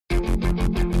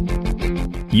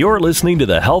You're listening to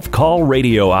the Health Call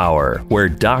Radio Hour, where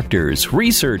doctors,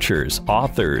 researchers,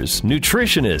 authors,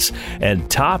 nutritionists,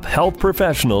 and top health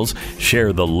professionals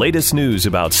share the latest news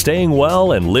about staying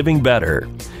well and living better.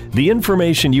 The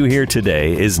information you hear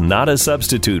today is not a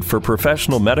substitute for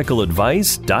professional medical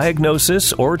advice,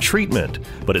 diagnosis, or treatment,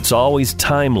 but it's always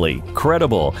timely,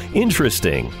 credible,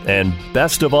 interesting, and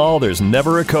best of all, there's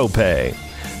never a copay.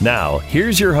 Now,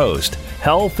 here's your host,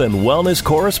 health and wellness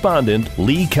correspondent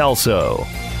Lee Kelso.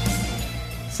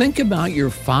 Think about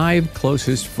your 5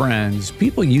 closest friends,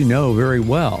 people you know very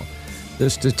well.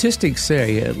 The statistics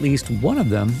say at least one of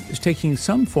them is taking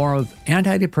some form of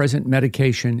antidepressant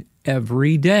medication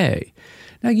every day.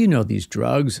 Now, you know these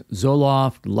drugs,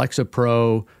 Zoloft,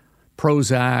 Lexapro,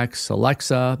 Prozac,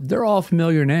 Celexa, they're all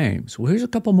familiar names. Well, here's a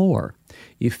couple more,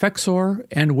 Effexor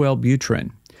and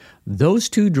Wellbutrin. Those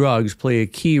 2 drugs play a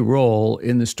key role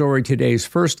in the story today's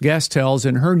first guest tells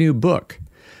in her new book.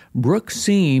 Brooke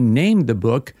Seam named the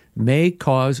book May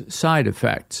Cause Side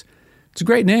Effects. It's a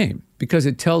great name because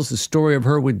it tells the story of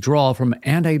her withdrawal from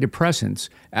antidepressants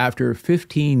after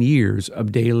 15 years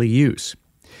of daily use.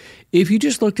 If you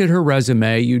just looked at her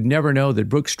resume, you'd never know that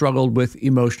Brooke struggled with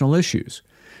emotional issues.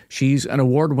 She's an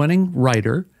award-winning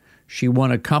writer. She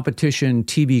won a competition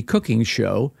TV cooking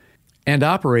show and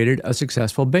operated a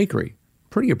successful bakery.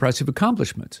 Pretty impressive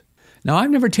accomplishments. Now,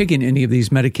 I've never taken any of these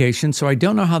medications, so I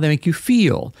don't know how they make you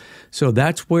feel. So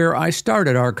that's where I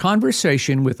started our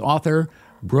conversation with author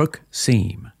Brooke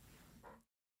Seam.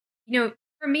 You know,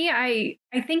 for me, I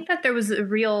think that there's a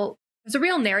real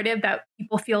narrative that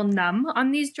people feel numb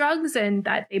on these drugs and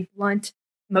that they blunt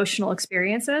emotional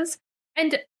experiences.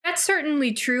 And that's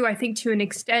certainly true, I think, to an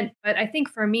extent. But I think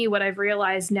for me, what I've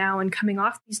realized now in coming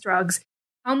off these drugs,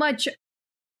 how much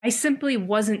I simply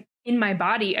wasn't in my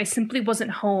body. I simply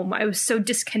wasn't home. I was so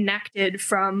disconnected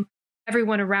from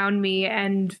everyone around me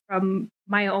and from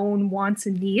my own wants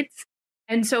and needs.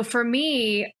 And so for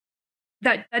me,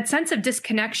 that sense of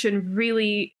disconnection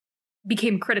really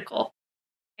became critical.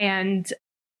 And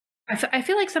I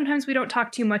feel like sometimes we don't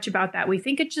talk too much about that. We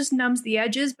think it just numbs the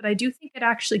edges, but I do think it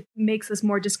actually makes us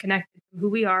more disconnected from who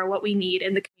we are, what we need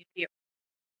in the community.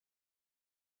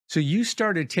 So you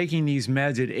started taking these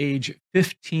meds at age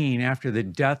 15 after the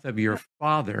death of your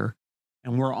father,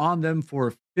 and were on them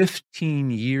for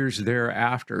 15 years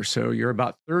thereafter. So you're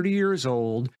about 30 years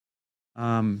old.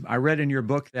 I read in your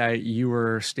book that you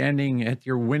were standing at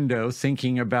your window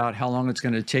thinking about how long it's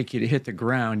going to take you to hit the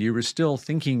ground. You were still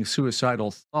thinking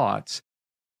suicidal thoughts.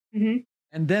 Mm-hmm.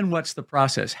 And then what's the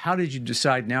process? How did you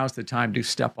decide now's the time to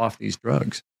step off these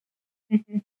drugs?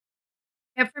 Mm-hmm.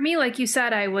 Yeah, for me, like you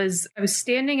said, I was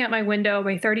standing at my window,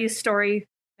 my 30th story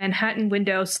Manhattan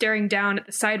window, staring down at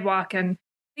the sidewalk and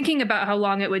thinking about how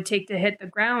long it would take to hit the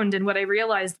ground. And what I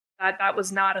realized that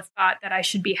was not a thought that I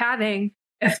should be having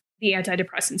if the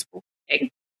antidepressants were working.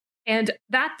 And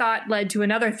that thought led to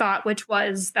another thought, which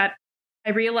was that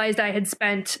I realized I had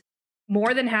spent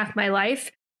more than half my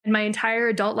life and my entire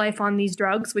adult life on these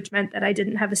drugs, which meant that I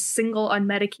didn't have a single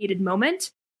unmedicated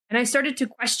moment. And I started to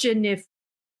question if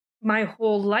my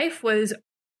whole life was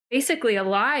basically a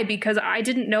lie, because I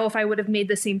didn't know if I would have made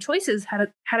the same choices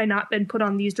had I not been put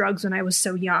on these drugs when I was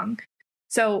so young.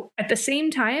 So at the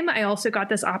same time, I also got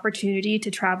this opportunity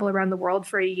to travel around the world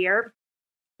for a year.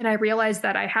 And I realized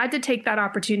that I had to take that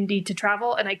opportunity to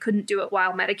travel, and I couldn't do it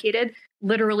while medicated.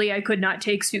 Literally, I could not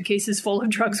take suitcases full of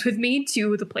drugs with me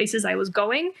to the places I was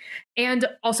going. And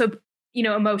also,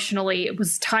 emotionally, it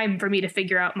was time for me to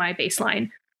figure out my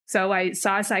baseline. So I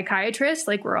saw a psychiatrist,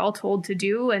 like we're all told to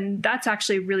do. And that's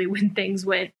actually really when things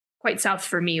went quite south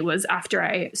for me, was after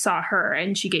I saw her.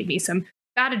 And she gave me some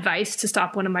bad advice to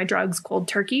stop one of my drugs, cold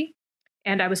turkey.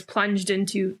 And I was plunged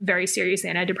into very serious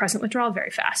antidepressant withdrawal very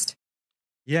fast.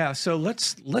 Yeah, so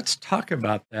let's talk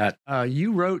about that.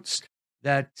 You wrote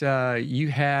that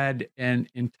you had an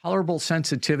intolerable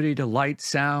sensitivity to light,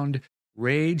 sound,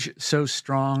 rage so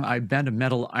strong I bent a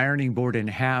metal ironing board in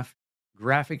half,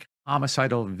 graphic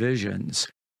homicidal visions.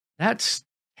 That's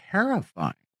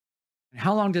terrifying.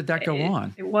 How long did that go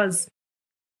on?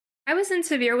 I was in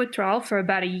severe withdrawal for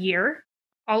about a year.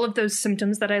 All of those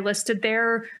symptoms that I listed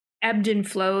there ebbed and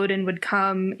flowed and would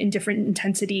come in different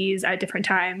intensities at different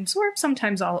times, or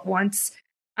sometimes all at once.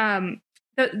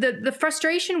 The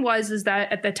frustration is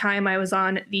that at the time I was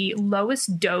on the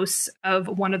lowest dose of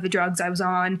one of the drugs I was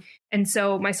on. And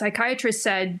so my psychiatrist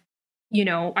said,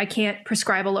 I can't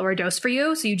prescribe a lower dose for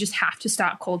you, so you just have to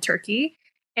stop cold turkey.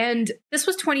 And this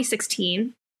was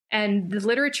 2016, and the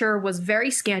literature was very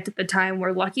scant at the time.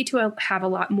 We're lucky to have a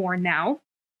lot more now.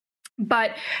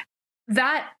 But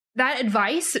that that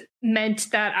advice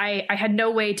meant that I had no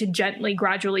way to gently,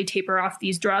 gradually taper off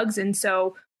these drugs. And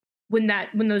so when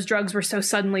those drugs were so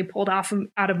suddenly pulled off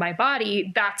out of my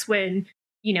body, that's when,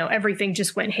 everything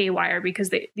just went haywire,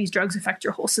 because these drugs affect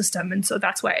your whole system. And so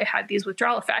that's why I had these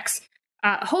withdrawal effects.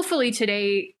 Hopefully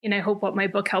today, and I hope what my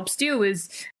book helps do is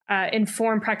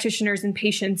inform practitioners and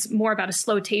patients more about a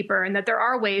slow taper, and that there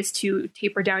are ways to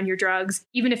taper down your drugs,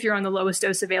 even if you're on the lowest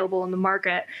dose available in the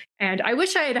market. And I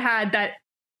wish I had had that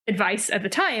advice at the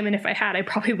time. And if I had, I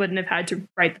probably wouldn't have had to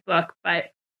write the book.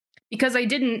 But because I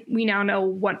didn't, we now know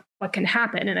what can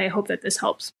happen. And I hope that this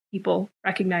helps people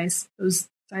recognize those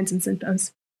signs and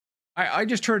symptoms. I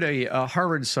just heard a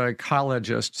Harvard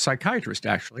psychiatrist,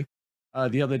 actually,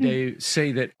 the other day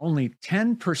say that only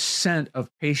 10% of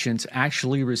patients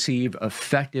actually receive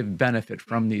effective benefit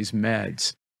from these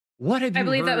meds. What have you I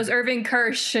believe heard? That was Irving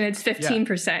Kirsch, and it's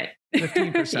 15%. Yeah,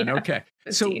 15%. Yeah, okay.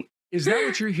 15. So is that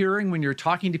what you're hearing when you're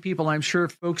talking to people? I'm sure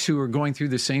folks who are going through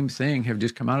the same thing have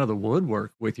just come out of the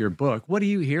woodwork with your book. What are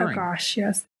you hearing? Oh, gosh,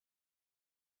 yes.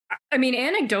 I mean,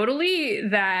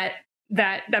 anecdotally,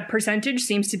 that percentage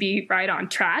seems to be right on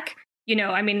track.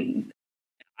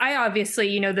 I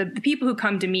obviously, the people who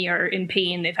come to me are in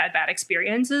pain. They've had bad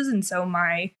experiences. And so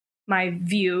my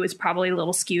view is probably a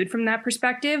little skewed from that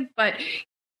perspective. But,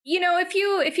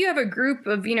 if you have a group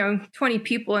of, 20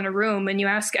 people in a room and you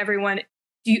ask everyone,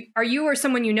 are you or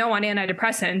someone you know on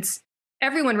antidepressants?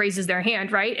 Everyone raises their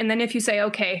hand, right? And then if you say,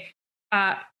 okay,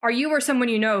 are you or someone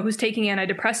you know who's taking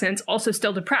antidepressants also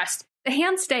still depressed? The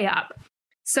hands stay up.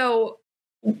 So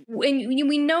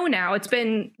we know now it's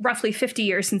been roughly 50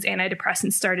 years since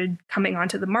antidepressants started coming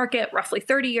onto the market, roughly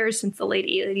 30 years since the late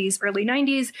 80s, early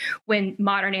 90s, when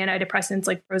modern antidepressants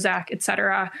like Prozac, et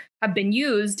cetera, have been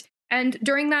used. And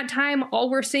during that time, all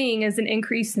we're seeing is an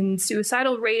increase in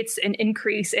suicidal rates, an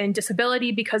increase in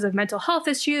disability because of mental health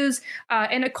issues,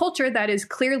 and a culture that is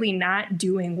clearly not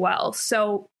doing well.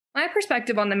 So my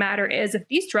perspective on the matter is, if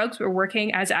these drugs were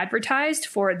working as advertised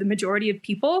for the majority of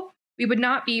people, we would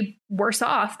not be worse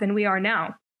off than we are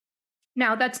now.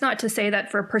 Now, that's not to say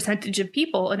that for a percentage of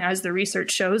people, and as the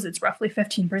research shows, it's roughly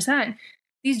 15%,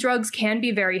 these drugs can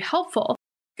be very helpful.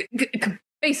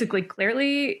 Basically,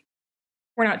 clearly,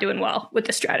 we're not doing well with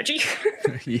this strategy.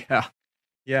 Yeah,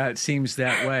 it seems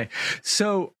that way.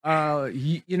 So,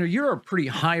 you're a pretty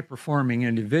high-performing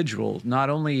individual. Not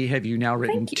only have you now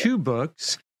written 2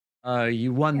 books,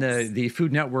 you won the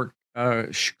Food Network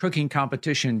cooking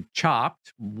competition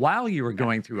Chopped while you were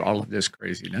going through all of this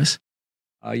craziness.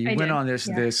 You went on this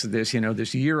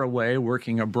year away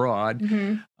working abroad.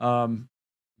 Mm-hmm.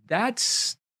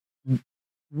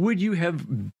 Would you have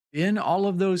been all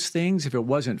of those things if it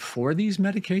wasn't for these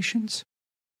medications?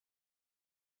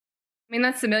 I mean,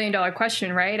 that's the $1 million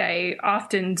question, right? I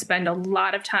often spend a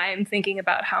lot of time thinking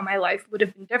about how my life would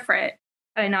have been different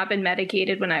had I not been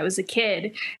medicated when I was a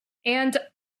kid. And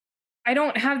I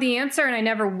don't have the answer, and I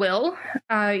never will.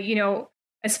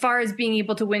 As far as being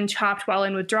able to win Chopped while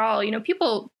in withdrawal,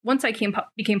 people, once I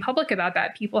became public about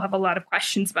that, people have a lot of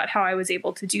questions about how I was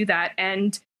able to do that.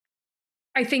 And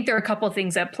I think there are a couple of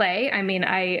things at play. I mean,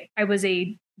 I was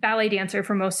a ballet dancer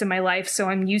for most of my life, so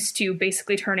I'm used to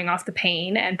basically turning off the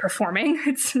pain and performing.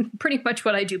 It's pretty much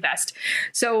what I do best.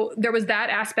 So there was that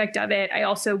aspect of it. I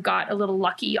also got a little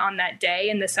lucky on that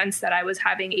day in the sense that I was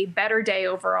having a better day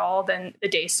overall than the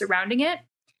days surrounding it.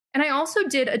 And I also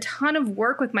did a ton of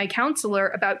work with my counselor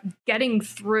about getting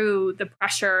through the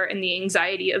pressure and the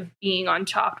anxiety of being on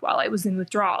Chopped while I was in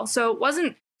withdrawal. So it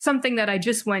wasn't something that I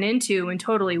just went into and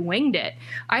totally winged it.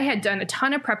 I had done a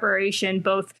ton of preparation,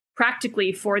 both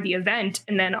practically for the event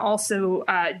and then also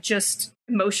just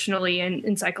emotionally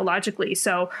and psychologically.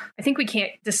 So I think we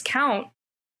can't discount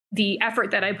the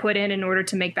effort that I put in order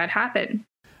to make that happen.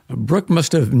 Brooke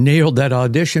must have nailed that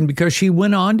audition, because she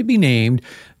went on to be named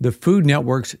the Food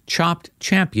Network's Chopped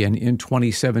Champion in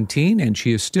 2017, and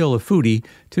she is still a foodie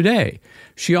today.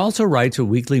 She also writes a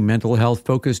weekly mental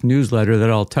health-focused newsletter that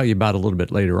I'll tell you about a little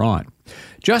bit later on.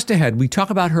 Just ahead, we talk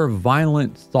about her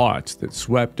violent thoughts that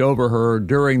swept over her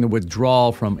during the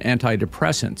withdrawal from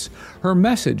antidepressants, her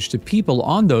message to people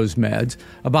on those meds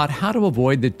about how to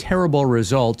avoid the terrible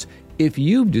results if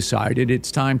you've decided it's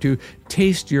time to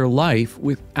taste your life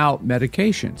without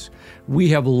medications. We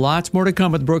have lots more to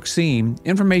come with Brooke Seam,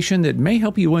 information that may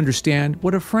help you understand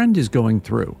what a friend is going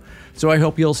through. So I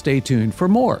hope you'll stay tuned for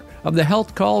more of the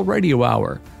Health Call Radio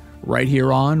Hour right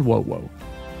here on WOWO.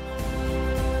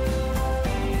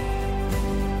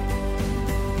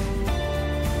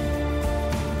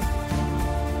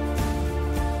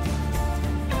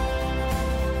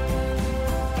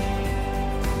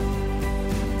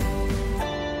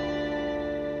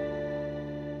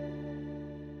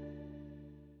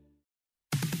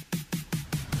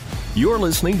 You're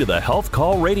listening to the Health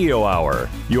Call Radio Hour,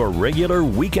 your regular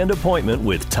weekend appointment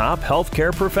with top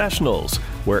healthcare professionals,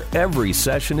 where every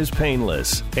session is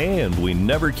painless and we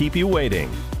never keep you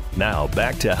waiting. Now,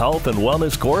 back to health and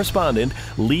wellness correspondent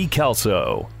Lee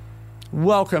Kelso.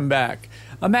 Welcome back.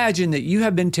 Imagine that you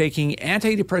have been taking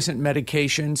antidepressant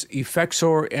medications,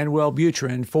 Effexor and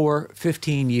Wellbutrin, for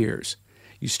 15 years.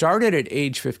 You started at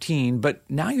age 15, but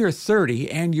now you're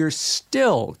 30 and you're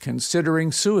still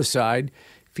considering suicide,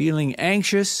 feeling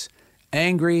anxious,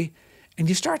 angry, and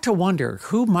you start to wonder,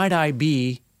 who might I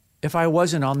be if I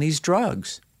wasn't on these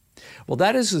drugs? Well,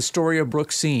 that is the story of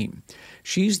Brooke Seam.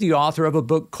 She's the author of a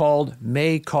book called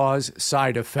May Cause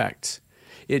Side Effects.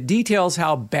 It details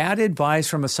how bad advice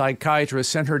from a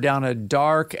psychiatrist sent her down a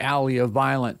dark alley of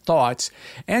violent thoughts,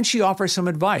 and she offers some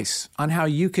advice on how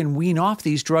you can wean off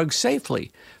these drugs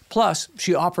safely. Plus,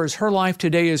 she offers her life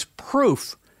today as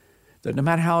proof that no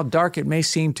matter how dark it may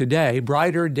seem today,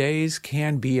 brighter days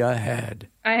can be ahead.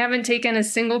 I haven't taken a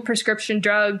single prescription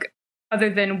drug other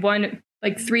than one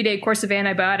 3-day course of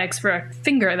antibiotics for a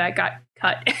finger that got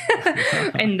cut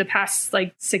in the past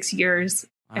 6 years.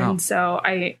 Wow. And so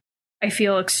I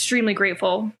feel extremely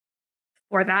grateful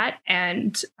for that.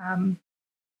 And I'm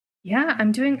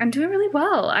doing really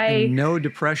well. And no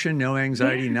depression, no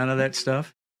anxiety, none of that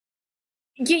stuff?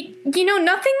 You know,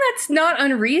 nothing that's not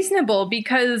unreasonable,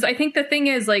 because I think the thing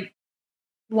is,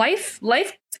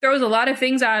 life throws a lot of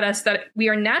things at us that we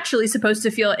are naturally supposed to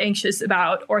feel anxious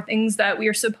about, or things that we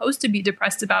are supposed to be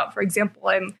depressed about. For example,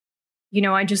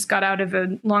 I just got out of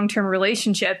a long-term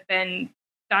relationship, and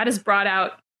that has brought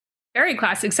out very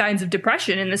classic signs of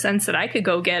depression, in the sense that I could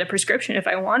go get a prescription if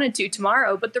I wanted to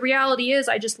tomorrow. But the reality is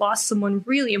I just lost someone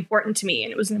really important to me,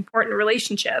 and it was an important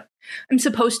relationship. I'm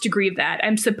supposed to grieve that.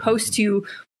 I'm supposed to,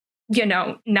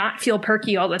 not feel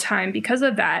perky all the time because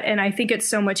of that. And I think it's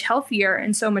so much healthier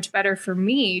and so much better for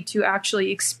me to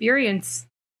actually experience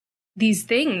these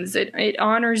things. It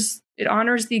honors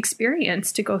the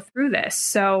experience to go through this.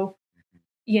 So,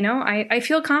 I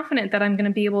feel confident that I'm going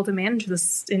to be able to manage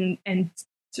this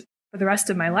for the rest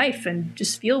of my life and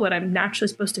just feel what I'm naturally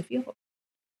supposed to feel.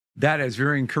 That is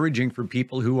very encouraging for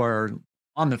people who are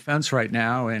on the fence right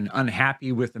now and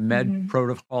unhappy with the med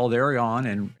protocol they're on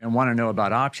and want to know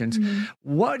about options.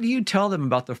 What do you tell them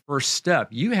about the first step?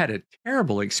 You had a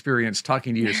terrible experience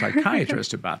talking to your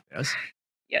psychiatrist about this.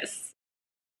 Yes.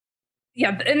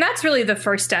 Yeah. And that's really the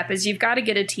first step, is you've got to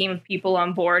get a team of people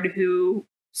on board who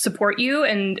support you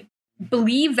and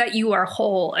believe that you are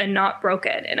whole and not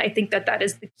broken. And I think that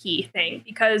is the key thing,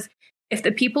 because if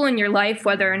the people in your life,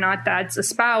 whether or not that's a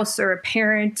spouse or a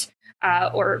parent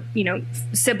or,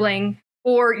 sibling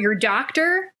or your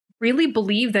doctor, really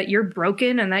believe that you're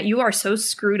broken and that you are so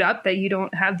screwed up that you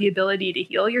don't have the ability to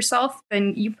heal yourself,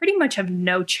 then you pretty much have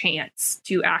no chance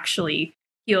to actually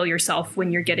heal yourself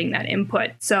when you're getting that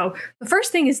input. So the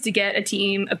first thing is to get a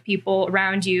team of people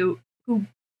around you who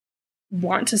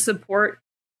want to support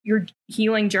your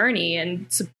healing journey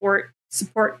and support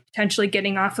potentially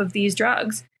getting off of these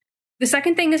drugs. The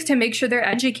second thing is to make sure they're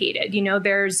educated.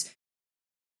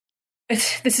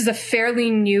 This is a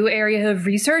fairly new area of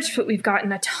research, but we've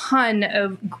gotten a ton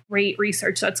of great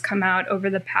research that's come out over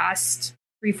the past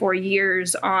 3-4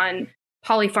 years on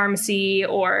polypharmacy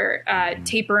or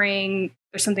tapering.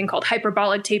 There's something called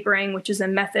hyperbolic tapering, which is a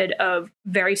method of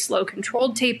very slow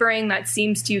controlled tapering that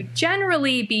seems to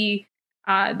generally be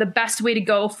the best way to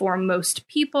go for most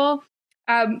people.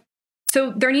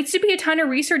 So there needs to be a ton of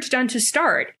research done to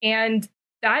start. And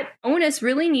that onus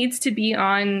really needs to be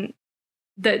on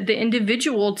the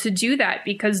individual to do that,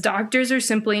 because doctors are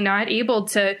simply not able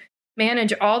to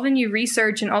manage all the new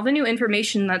research and all the new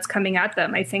information that's coming at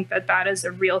them. I think that is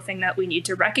a real thing that we need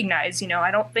to recognize. I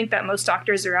don't think that most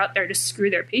doctors are out there to screw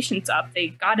their patients up. They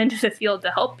got into the field to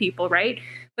help people, right?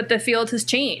 But the field has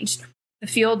changed. The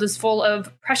field is full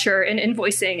of pressure and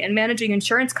invoicing and managing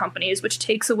insurance companies, which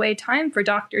takes away time for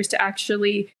doctors to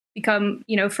actually become,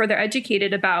 further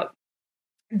educated about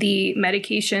the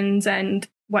medications and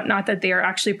whatnot that they are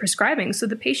actually prescribing. So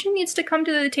the patient needs to come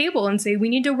to the table and say, we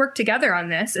need to work together on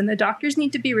this. And the doctors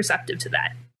need to be receptive to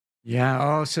that. Yeah.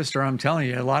 Oh, sister, I'm telling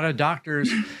you, a lot of doctors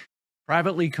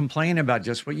privately complain about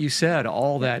just what you said,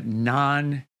 all that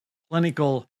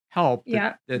non-clinical help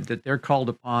that they're called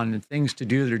upon and things to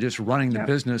do that are just running the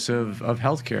business of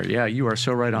healthcare. Yeah, you are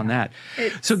so right on that.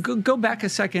 So go back a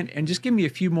second and just give me a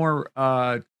few more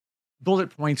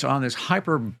bullet points on this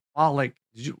hyperbolic.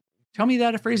 Tell me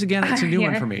that phrase again. It's a new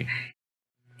one for me.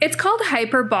 It's called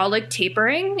hyperbolic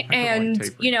tapering. And,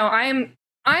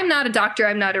 I'm not a doctor,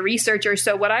 I'm not a researcher.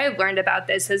 So what I have learned about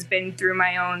this has been through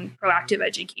my own proactive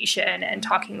education and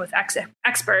talking with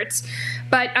experts.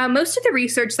 But most of the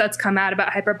research that's come out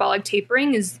about hyperbolic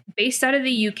tapering is based out of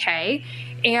the UK.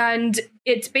 And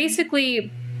it's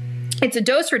basically, it's a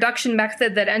dose reduction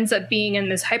method that ends up being in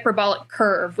this hyperbolic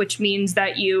curve, which means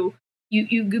that you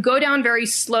go down very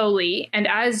slowly. And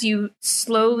as you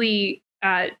slowly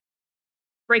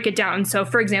break it down. So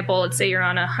for example, let's say you're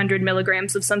on 100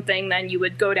 milligrams of something, then you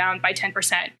would go down by 10%.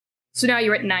 So now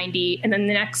you're at 90. And then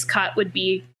the next cut would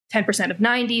be 10% of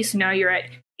 90. So now you're at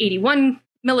 81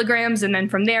 milligrams. And then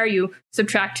from there, you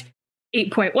subtract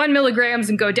 8.1 milligrams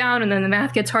and go down. And then the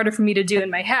math gets harder for me to do in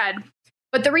my head.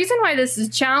 But the reason why this is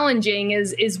challenging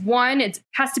is one, the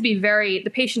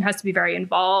patient has to be very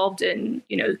involved and,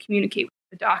 communicate with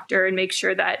the doctor and make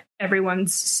sure that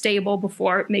everyone's stable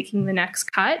before making the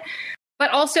next cut. But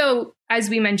also,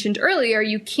 as we mentioned earlier,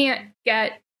 you can't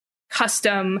get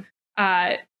custom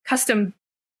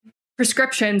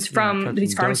prescriptions from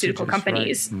these pharmaceutical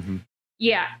companies. Right. Mm-hmm.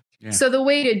 Yeah. So the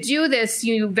way to do this,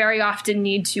 you very often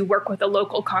need to work with a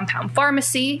local compound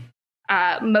pharmacy.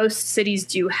 Most cities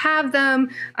do have them.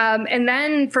 And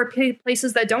then for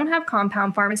places that don't have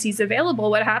compound pharmacies available,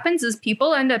 what happens is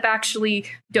people end up actually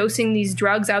dosing these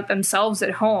drugs out themselves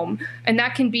at home. And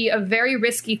that can be a very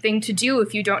risky thing to do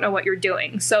if you don't know what you're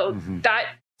doing. So that's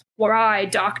why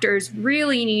doctors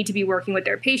really need to be working with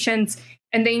their patients,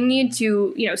 and they need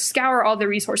to, scour all the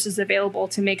resources available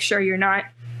to make sure you're not,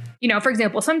 for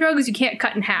example, some drugs you can't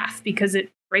cut in half because it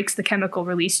breaks the chemical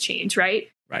release chains, right?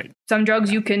 Right. Some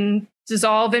drugs you can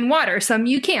dissolve in water, some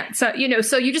you can't. So,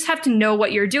 so you just have to know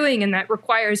what you're doing, and that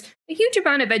requires a huge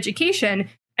amount of education,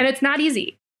 and it's not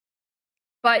easy.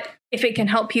 But if it can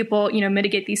help people,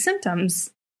 mitigate these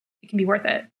symptoms, it can be worth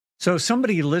it. So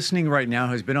somebody listening right now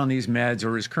who's been on these meds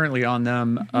or is currently on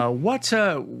them, what's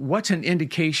an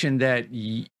indication that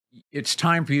it's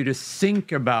time for you to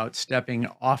think about stepping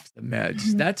off the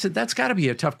meds? Mm-hmm. That's got to be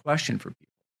a tough question for people.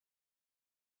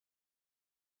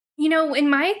 In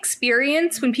my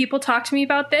experience, when people talk to me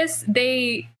about this,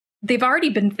 they've already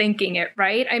been thinking it,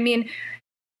 right? I mean,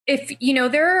 if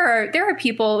there are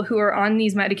people who are on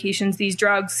these medications, these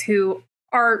drugs, who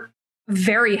are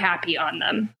very happy on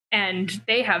them, and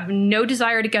they have no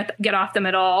desire to get off them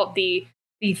at all. The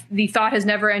thought has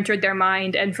never entered their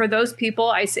mind, and for those people,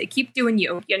 I say keep doing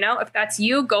you. If that's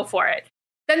you, go for it.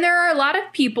 Then there are a lot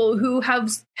of people who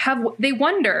they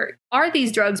wonder, are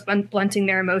these drugs blunting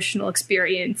their emotional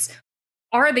experience?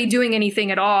 Are they doing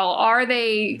anything at all? Are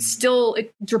they still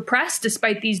depressed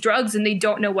despite these drugs and they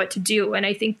don't know what to do? And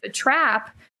I think the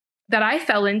trap that I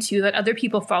fell into, that other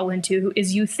people fall into,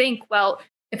 is you think, well,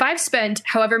 if I've spent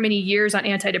however many years on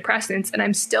antidepressants and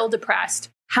I'm still depressed,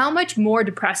 how much more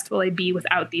depressed will I be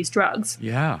without these drugs?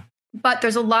 Yeah. But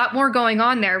there's a lot more going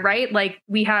on there, right? Like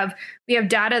we have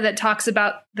data that talks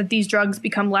about that these drugs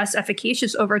become less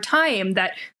efficacious over time,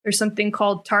 that there's something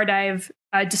called tardive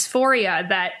dysphoria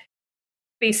that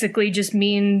basically just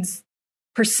means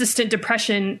persistent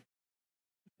depression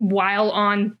while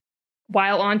on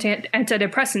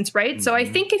antidepressants, right? Mm-hmm. So I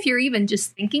think if you're even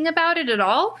just thinking about it at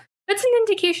all, that's an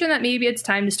indication that maybe it's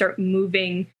time to start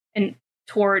moving and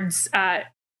towards a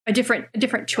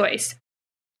different choice.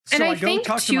 So and I go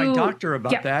talk to my doctor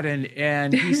about that,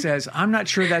 and he says, I'm not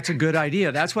sure that's a good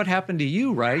idea. That's what happened to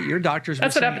you, right? Your doctor's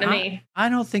That's what happened to me. I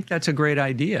don't think that's a great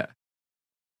idea.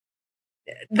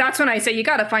 That's when I say you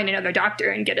got to find another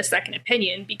doctor and get a second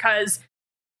opinion, because,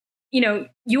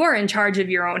 you are in charge of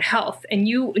your own health and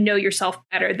you know yourself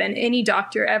better than any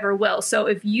doctor ever will. So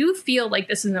if you feel like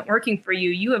this isn't working for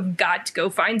you, you have got to go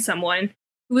find someone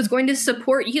who is going to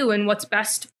support you in what's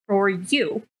best for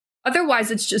you.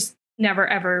 Otherwise, it's just never,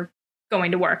 ever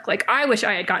going to work. Like, I wish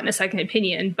I had gotten a second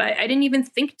opinion, but I didn't even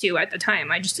think to at the time.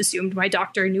 I just assumed my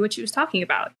doctor knew what she was talking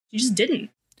about. She just didn't.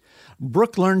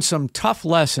 Brooke learned some tough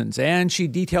lessons, and she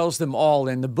details them all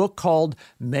in the book called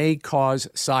May Cause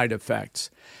Side Effects.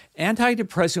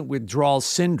 Antidepressant withdrawal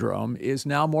syndrome is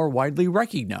now more widely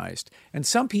recognized, and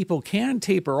some people can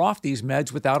taper off these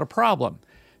meds without a problem.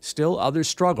 Still, others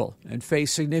struggle and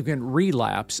face significant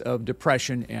relapse of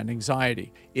depression and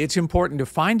anxiety. It's important to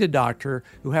find a doctor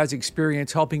who has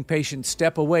experience helping patients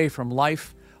step away from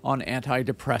life on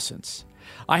antidepressants.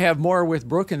 I have more with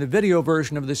Brooke in the video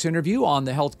version of this interview on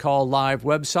the Health Call Live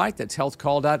website. That's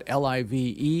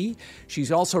healthcall.live.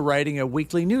 She's also writing a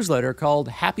weekly newsletter called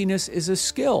Happiness is a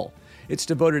Skill. It's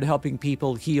devoted to helping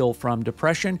people heal from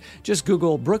depression. Just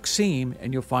Google Brooke Seam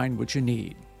and you'll find what you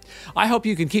need. I hope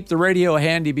you can keep the radio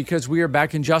handy, because we are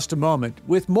back in just a moment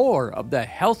with more of the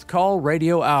Health Call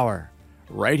Radio Hour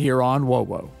right here on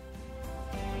WOWO.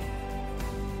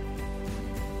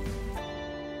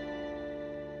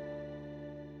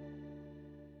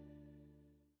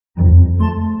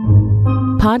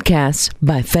 Podcasts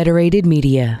by Federated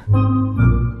Media.